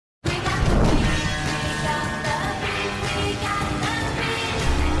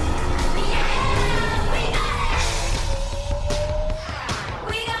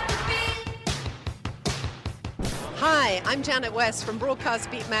I'm Janet West from Broadcast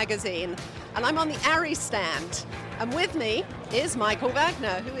Beat Magazine, and I'm on the ARRI stand. And with me is Michael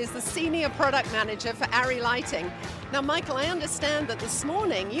Wagner, who is the Senior Product Manager for ARRI Lighting. Now, Michael, I understand that this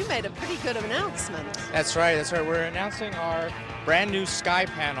morning you made a pretty good announcement. That's right. We're announcing our brand new sky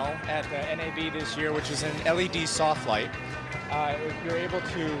panel at the NAB this year, which is an LED soft light. You're able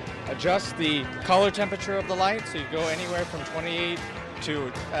to adjust the color temperature of the light, so you go anywhere from 28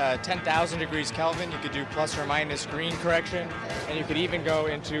 to 10,000 degrees Kelvin. You could do plus or minus green correction, and you could even go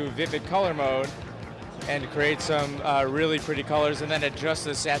into vivid color mode and create some really pretty colors and then adjust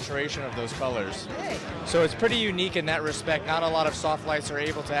the saturation of those colors. So it's pretty unique in that respect. Not a lot of soft lights are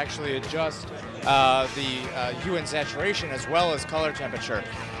able to actually adjust the hue and saturation as well as color temperature.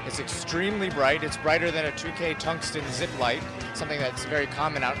 It's extremely bright. It's brighter than a 2K tungsten zip light, something that's very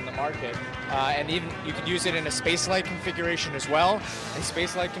common out in the market. And even you could use it in a space light configuration as well. In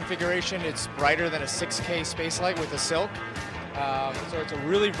space light configuration, it's brighter than a 6K space light with a silk. So it's a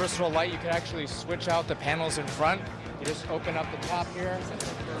really versatile light. You can actually switch out the panels in front. You just open up the top here,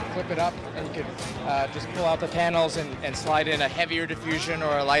 flip it up, and you can just pull out the panels and slide in a heavier diffusion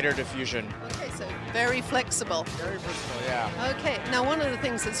or a lighter diffusion. Okay, so very flexible. Very versatile, yeah. Okay, now one of the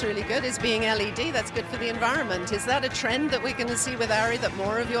things that's really good is being LED. That's good for the environment. Is that a trend that we're going to see with ARRI, that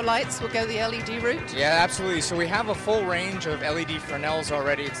more of your lights will go the LED route? Yeah, absolutely. So we have a full range of LED Fresnels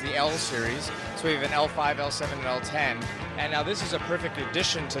already. It's the L series. So we have an L5, L7, and L10. And now this is a perfect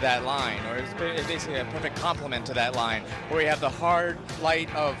addition to that line, or it's basically a perfect complement to that line, where you have the hard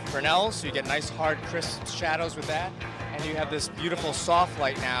light of Fresnel, so you get nice, hard, crisp shadows with that, and you have this beautiful soft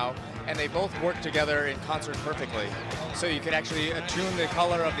light now, and they both work together in concert perfectly. So you could actually attune the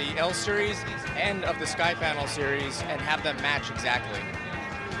color of the L series and of the Sky Panel series and have them match exactly.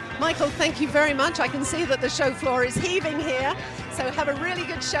 Michael, thank you very much. I can see that the show floor is heaving here, so have a really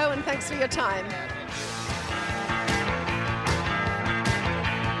good show and thanks for your time.